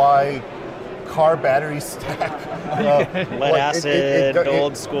DIY car battery stack. Lead acid,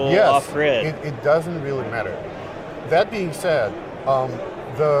 old school, off-grid. It doesn't really matter. That being said,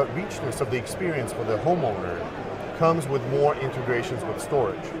 the richness of the experience for the homeowner comes with more integrations with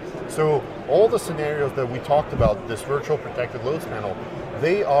storage. So all the scenarios that we talked about, this virtual protected loads panel,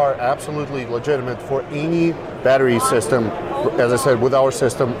 they are absolutely legitimate for any battery system, as I said, with our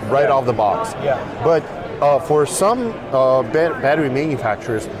system right off the box. Yeah. But for some battery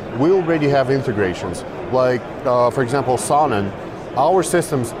manufacturers, we already have integrations. Like, for example, Sonnen, our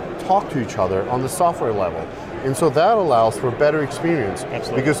systems talk to each other on the software level. And so that allows for better experience.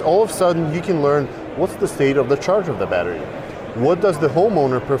 Absolutely. Because all of a sudden you can learn what's the state of the charge of the battery. What does the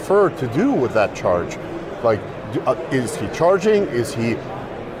homeowner prefer to do with that charge? Like, is he charging? Is he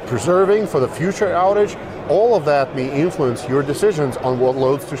preserving for the future outage? All of that may influence your decisions on what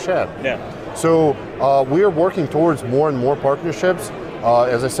loads to shed. Yeah. So we are working towards more and more partnerships.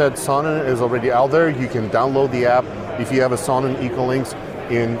 As I said, Sonnen is already out there. You can download the app if you have a Sonnen Ecolinks,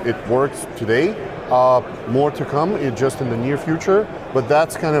 and it works today. More to come just in the near future, but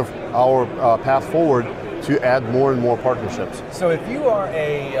that's kind of our path forward to add more and more partnerships. So if you are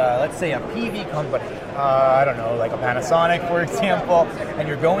a, let's say a PV company, I don't know, like a Panasonic, for example, and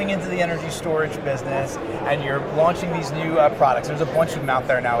you're going into the energy storage business and you're launching these new products, there's a bunch of them out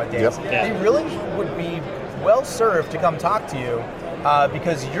there nowadays. Yep. They really would be well served to come talk to you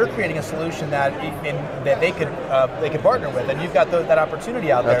because you're creating a solution that that they could partner with, and you've got that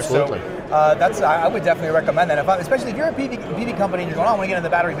opportunity out there. Absolutely. So I would definitely recommend that. Especially if you're a PV company and you're going, I want to get in the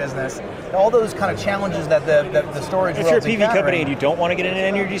battery business, all those kind of challenges that the storage. If you're a PV company and you don't want to get into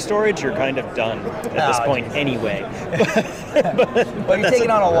energy storage, you're kind of done at this point anyway. But you're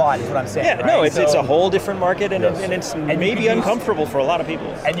taking on a lot, is what I'm saying. Yeah, right? no, it's a whole different market, and it's maybe uncomfortable for a lot of people.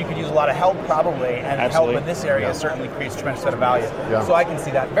 And you could use a lot of help probably, and Absolutely. help in this area certainly creates a tremendous set of value. Yeah. So I can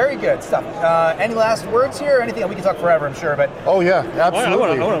see that. Very good stuff. Any last words here? Anything? We can talk forever, I'm sure, but Oh yeah,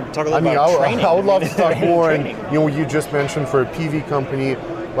 absolutely. I want to talk a little about training. I would love to talk more. And Training. you just mentioned for a PV company,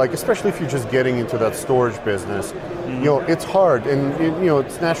 like especially if you're just getting into that storage business, it's hard, and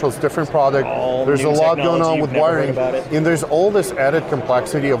it's natural. It's a different product. There's a new lot going on technology, with you've never heard wiring, about it. and there's all this added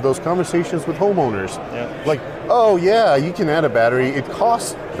complexity of those conversations with homeowners. Yeah. Like, oh yeah, you can add a battery. It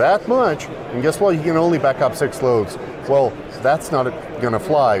costs that much, and guess what? You can only back up 6 loads. Well, that's not going to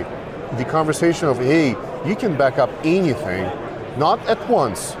fly. The conversation of, hey, you can back up anything, not at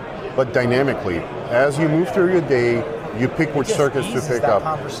once, but dynamically. As you move through your day, you pick which circuits to pick up.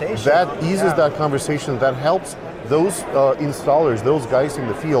 That eases that conversation. That helps those installers, those guys in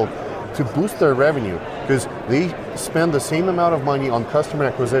the field, to boost their revenue, because they spend the same amount of money on customer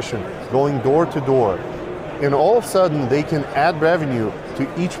acquisition, going door to door. And all of a sudden, they can add revenue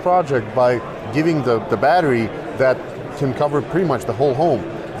to each project by giving the battery that can cover pretty much the whole home.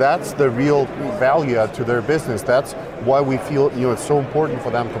 That's the real value add to their business. That's why we feel it's so important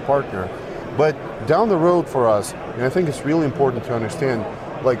for them to partner. But down the road for us, and I think it's really important to understand,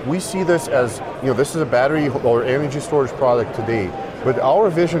 like we see this as, this is a battery or energy storage product today, but our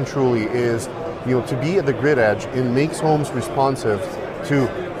vision truly is, to be at the grid edge and makes homes responsive to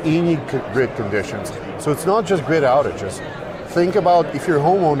any grid conditions. So it's not just grid outages. Think about if you're a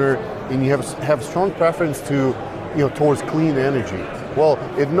homeowner and you have strong preference to, towards clean energy. Well,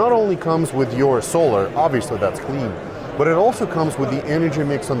 it not only comes with your solar, obviously that's clean, but it also comes with the energy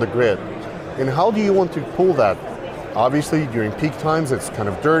mix on the grid. And how do you want to pull that? Obviously, during peak times, it's kind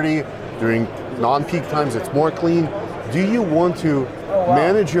of dirty. During non-peak times, it's more clean. Do you want to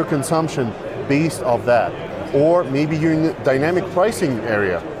manage your consumption based off that? Or maybe you're in the dynamic pricing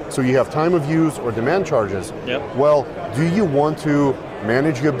area, so you have time of use or demand charges. Yep. Well, do you want to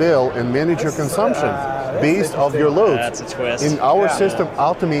manage your bill and manage your consumption based off your loads? That's a twist. And our system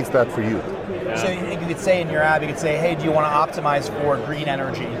automates that for you. So you could say in your app, you could say, hey, do you want to optimize for green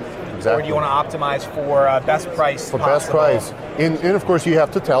energy? Exactly. Or do you want to optimize for best price? For best price. And of course you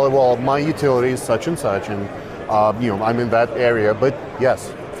have to tell it, well, my utility is such and such, and I'm in that area. But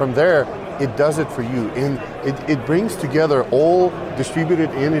yes, from there, it does it for you. And it brings together all distributed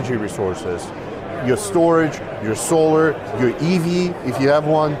energy resources. Your storage, your solar, your EV, if you have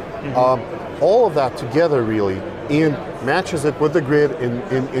one, all of that together really, and matches it with the grid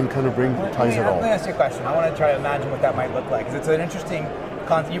and kind of ties it all. Let me ask you a question. I want to try to imagine what that might look like, because it's an interesting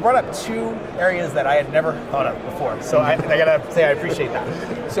concept. You brought up 2 areas that I had never thought of before, so I got to say I appreciate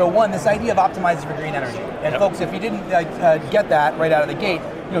that. So one, this idea of optimizing for green energy. And folks, if you didn't get that right out of the gate,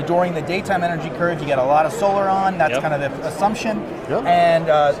 during the daytime energy curve, you get a lot of solar on. That's kind of the assumption. Yep. And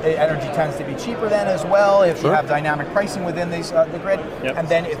energy tends to be cheaper then as well if you have dynamic pricing within the grid. Yep. And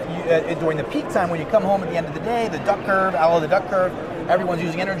then if you, during the peak time, when you come home at the end of the day, the duck curve, out of the duck curve, everyone's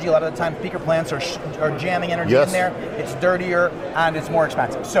using energy. A lot of the time, peaker plants are jamming energy in there. It's dirtier and it's more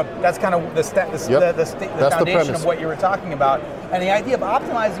expensive. So that's kind of the foundation of what you were talking about. And the idea of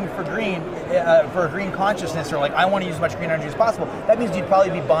optimizing for a green consciousness, or like I want to use as much green energy as possible, that means you'd probably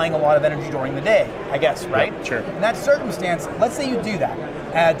be buying a lot of energy during the day, I guess, right? Yeah, sure. In that circumstance, let's say you do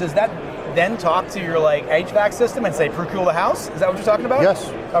that. Does that then talk to your HVAC system and say pre-cool the house? Is that what you're talking about? Yes.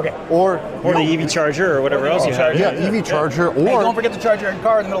 Okay. Or the EV charger or whatever else you have. Yeah, EV charger. Or hey, don't forget to charge your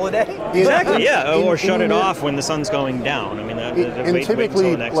car in the middle of the day. Exactly. Yeah. Or shut it off when the sun's going down. I mean, and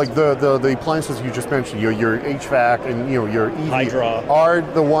typically, like the appliances you just mentioned, your HVAC and your EV Hydra are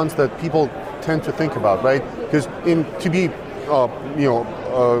the ones that people tend to think about, right? Because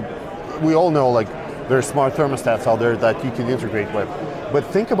we all know like there's smart thermostats out there that you can integrate with. But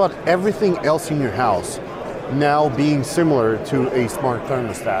think about everything else in your house now being similar to a smart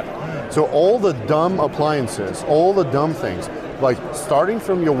thermostat. So all the dumb appliances, all the dumb things, like starting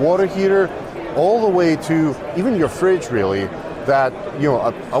from your water heater all the way to even your fridge really, that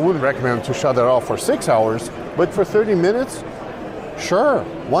I wouldn't recommend to shut it off for 6 hours, but for 30 minutes, sure,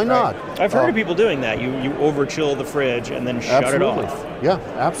 why not? I've heard of people doing that. You over chill the fridge and then shut it off. Yeah,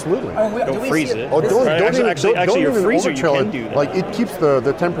 absolutely. Don't freeze it. Oh, don't actually, your even freezer you overchill can it. do that. Like it keeps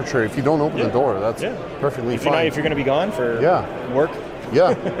the temperature if you don't open the door. That's perfectly fine. If you're going to be gone for work,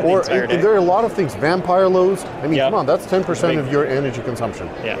 Yeah, or entire day. there are a lot of things. Vampire loads. I mean, Yep. come on, that's 10% Big. of your energy consumption.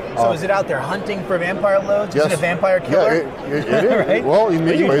 Yeah. So is it out there hunting for vampire loads? Is Yes. it a vampire killer? Yeah, it is. Right? Well, in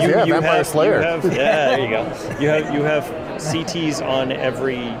many ways, yeah, Vampire have, Slayer. yeah, there you go. You have CTs on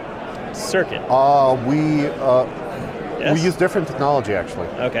every circuit. We use different technology, actually.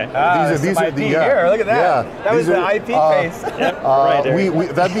 Okay. These are the here. Look at that. Yeah, That was these the are, IP face. Yep, right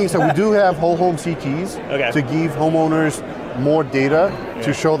there. That being said, we do have whole home CTs Okay. to give homeowners more data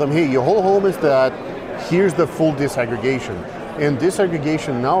to show them, hey, your whole home is that, here's the full disaggregation. And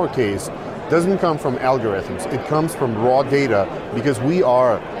disaggregation in our case doesn't come from algorithms, it comes from raw data because we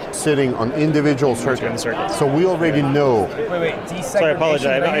are sitting on individual circuits. So we already know. Wait, desegregation. So I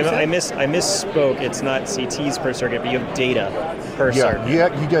apologize. right, you said? I misspoke. It's not CTs per circuit, but you have data per circuit.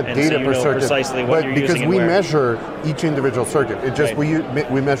 Yeah, you get And data so you per know circuit. precisely what but you're because using and we where. measure each individual circuit, it just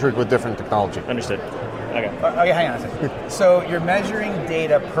Right. we measure it with different technology. Understood. Okay. Okay, hang on a second. So you're measuring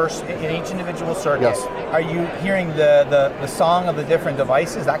data in each individual circuit. Yes. Are you hearing the song of the different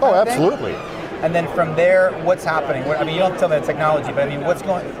devices? That kind Oh, of thing? absolutely. And then from there, what's happening? I mean, you don't tell me the technology, but I mean, what's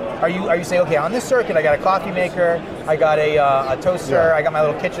going? Are you saying, okay, on this circuit, I got a coffee maker, I got a toaster, Yeah. I got my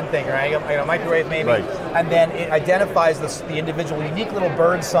little kitchen thing, right? I got a microwave maybe, Right. and then it identifies the individual unique little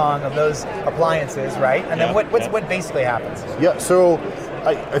bird song of those appliances, right? And then Yeah. what basically happens? Yeah, so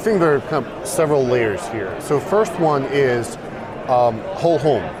I think there are kind of several layers here. So first one is whole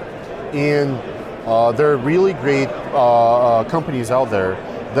home. And there are really great companies out there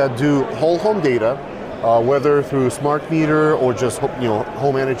that do whole home data, whether through smart meter or just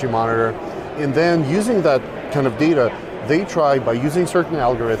home energy monitor. And then using that kind of data, they try, by using certain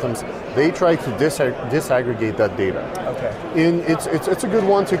algorithms, they try to disaggregate that data. Okay. And it's a good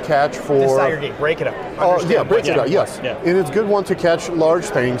one to catch for... Disaggregate, break it up. yeah, break it Yeah. up, yes. Yeah. And it's a good one to catch large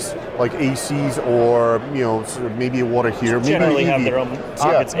things like ACs or maybe a water heater, maybe Generally an EV. have their own Yeah,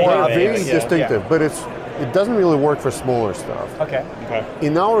 sockets they're anyway. very Yeah. distinctive, but it doesn't really work for smaller stuff. Okay. Okay.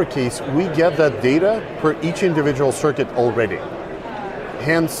 In our case, we get that data for each individual circuit already.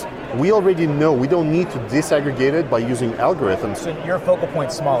 Hence, we already know we don't need to disaggregate it by using algorithms. So your focal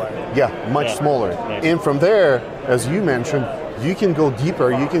point's smaller. Yeah, much Yeah. smaller. Nice. And from there, as you mentioned, you can go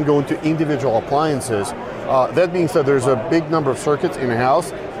deeper, you can go into individual appliances. That being said, there's a big number of circuits in a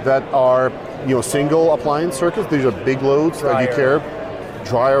house that are single appliance circuits. These are big loads that you care.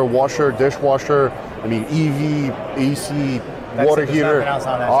 Dryer, washer, dishwasher, EV, AC, water there's heater, nothing else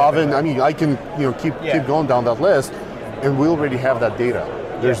on that oven. circuit. I can keep going down that list, and we already have that data.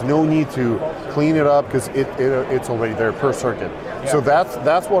 There's no need to clean it up because it's already there per circuit. So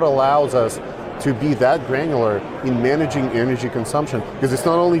that's what allows us to be that granular in managing energy consumption, because it's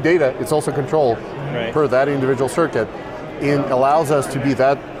not only data, it's also control per that individual circuit, and allows us to be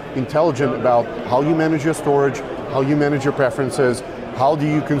that intelligent about how you manage your storage, how you manage your preferences, how do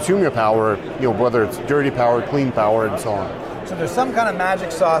you consume your power, whether it's dirty power, clean power, and so on. So there's some kind of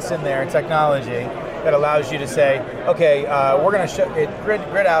magic sauce in there, technology, that allows you to say, okay, we're going to shut grid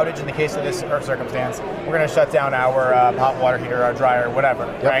outage in the case of this circumstance. We're going to shut down our hot water heater, our dryer, whatever,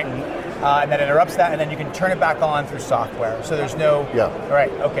 right? And that interrupts that, and then you can turn it back on through software. So there's no. Yeah.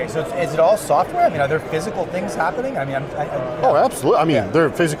 Right. Okay. So is it all software? Are there physical things happening? Oh, absolutely. There are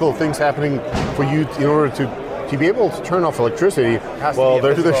physical things happening for you in order to be able to turn off electricity.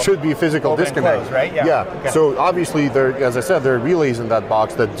 There should be physical open and disconnect, close, right? Yeah. Okay. So obviously, as I said, there are relays in that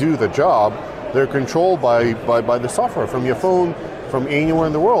box that do the job. They're controlled by the software from your phone, from anywhere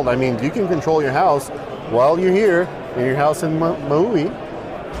in the world. You can control your house while you're here in your house in Maui.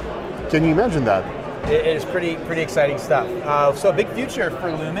 Can you imagine that? It is pretty exciting stuff. So a big future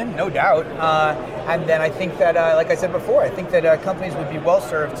for Lumin, no doubt. And then I think that, like I said before, I think that companies would be well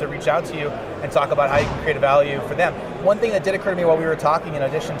served to reach out to you and talk about how you can create a value for them. One thing that did occur to me while we were talking, in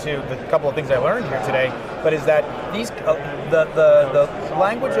addition to the couple of things I learned here today, but is that these the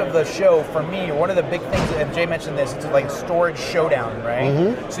language of the show for me, one of the big things, and Jay mentioned this, it's like storage showdown, right?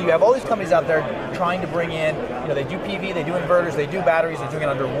 Mm-hmm. So you have all these companies out there trying to bring in, they do PV, they do inverters, they do batteries, they're doing it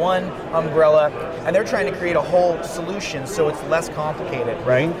under one umbrella, and they're trying to create a whole solution so it's less complicated,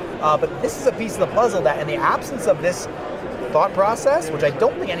 right? But this is a piece of the puzzle that, in the absence of this thought process, which I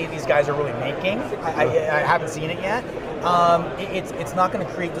don't think any of these guys are really making, I haven't seen it yet, it's not going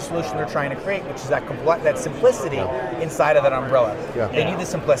to create the solution they're trying to create, which is that simplicity inside of that umbrella. Yeah. They need the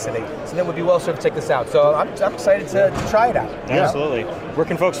simplicity. So they would be well served to take this out. So I'm excited to try it out. Absolutely. Where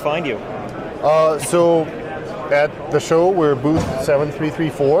can folks find you? So at the show, we're booth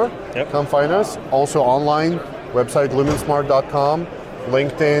 7334. Yep. Come find us. Also online, website luminsmart.com,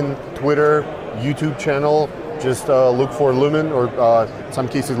 LinkedIn, Twitter, YouTube channel, just look for Lumin, or in some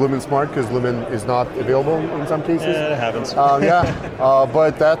cases Lumin Smart, because Lumin is not available in some cases. Yeah, it happens.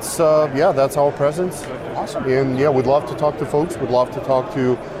 But that's our presence. Awesome. And yeah, we'd love to talk to folks. We'd love to talk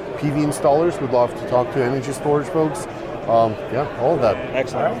to PV installers. We'd love to talk to energy storage folks. All of that.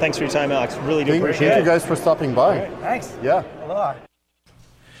 Excellent. Thanks for your time, Alex. Really do appreciate it. Thank you guys for stopping by. Thanks. Yeah. Aloha.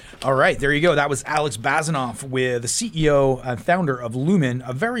 All right, there you go. That was Alex Bazhinov, with the CEO and founder of Lumin,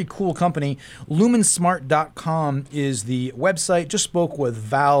 a very cool company. Luminsmart.com is the website. Just spoke with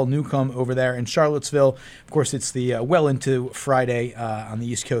Val Newcomb over there in Charlottesville. Of course, it's the well into Friday on the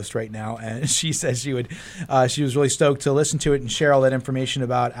East Coast right now, and she says she was really stoked to listen to it and share all that information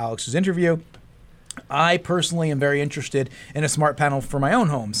about Alex's interview. I personally am very interested in a smart panel for my own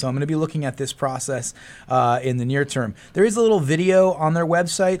home, so I'm going to be looking at this process in the near term. There is a little video on their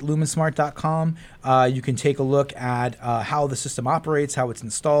website, luminsmart.com. You can take a look at how the system operates, how it's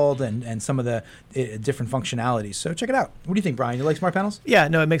installed, and some of the different functionalities. So check it out. What do you think, Brian? You like smart panels? Yeah,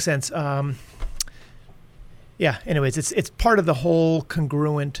 no, it makes sense. Anyways, it's part of the whole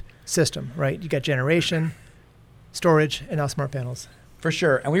congruent system, right? You got generation, storage, and now smart panels. For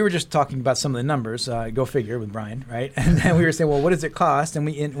sure. And we were just talking about some of the numbers, go figure, with Brian, right? And then we were saying, well, what does it cost? And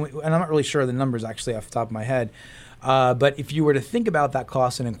I'm not really sure of the numbers actually off the top of my head. But if you were to think about that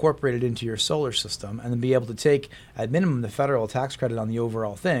cost and incorporate it into your solar system, and then be able to take at minimum the federal tax credit on the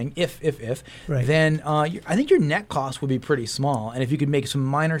overall thing, right, then I think your net cost would be pretty small. And if you could make some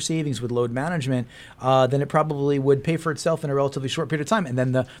minor savings with load management, then it probably would pay for itself in a relatively short period of time. And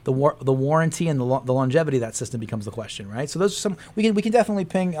then the warranty and the longevity of that system becomes the question, right? So those are some we can definitely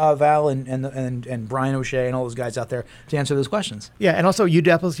ping Val and Brian O'Shea and all those guys out there to answer those questions. Yeah, and also you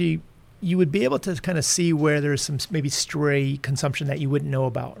would be able to kind of see where there's some maybe stray consumption that you wouldn't know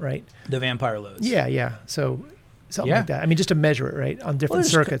about, right? The vampire loads. Yeah. So something like that. I mean, just to measure it, right, on different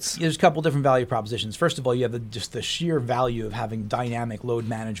circuits. There's a couple different value propositions. First of all, you have just the sheer value of having dynamic load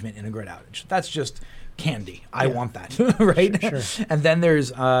management in a grid outage. That's just candy. I want that, right? Sure. And then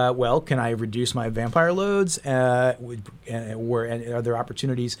there's, can I reduce my vampire loads? And are there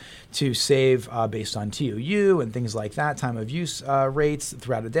opportunities to save based on TOU and things like that, time of use rates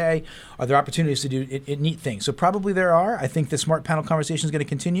throughout a day? Are there opportunities to do neat things? So probably there are. I think the smart panel conversation is going to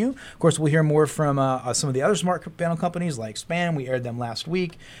continue. Of course, we'll hear more from some of the other smart panel companies like SPAN. We aired them last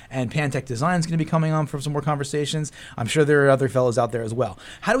week. And Pantech Design is going to be coming on for some more conversations. I'm sure there are other fellows out there as well.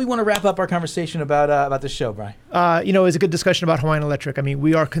 How do we want to wrap up our conversation about this show, Brian? It was a good discussion about Hawaiian Electric. I mean,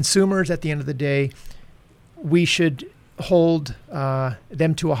 we are consumers at the end of the day. We should hold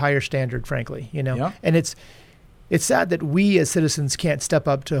them to a higher standard, frankly, Yeah. And it's sad that we as citizens can't step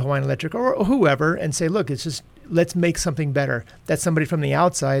up to Hawaiian Electric or whoever and say, look, let's make something better. That somebody from the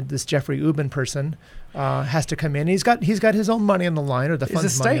outside, this Jeffrey Ubben person, has to come in. He's got his own money on the line, or the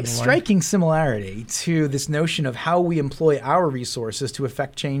fund's money on the line. Striking similarity to this notion of how we employ our resources to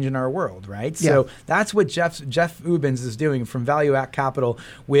affect change in our world, right? Yeah. So that's what Jeff Ubbens is doing from Value Act Capital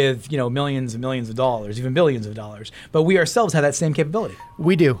with millions and millions of dollars, even billions of dollars. But we ourselves have that same capability.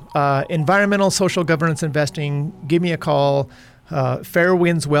 We do. Environmental social governance investing. Give me a call.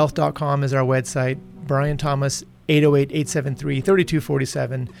 Fairwindswealth.com is our website. Brian Thomas,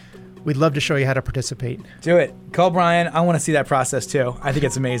 808-873-3247. We'd love to show you how to participate. Do it. Call Brian. I want to see that process too. I think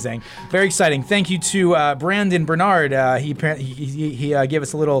it's amazing. Very exciting. Thank you to Brandon Bernard. He gave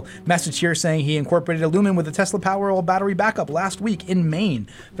us a little message here saying he incorporated a Lumin with a Tesla Powerwall battery backup last week in Maine.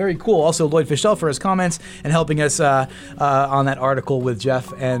 Very cool. Also, Lloyd Fischel for his comments and helping us on that article with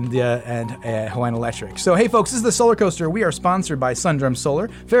Jeff and Hawaiian Electric. So, hey, folks, this is the Solar Coaster. We are sponsored by Sundrum Solar,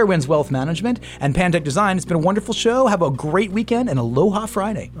 Fairwinds Wealth Management, and Pantech Design. It's been a wonderful show. Have a great weekend and Aloha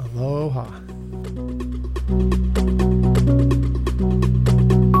Friday. Aloha.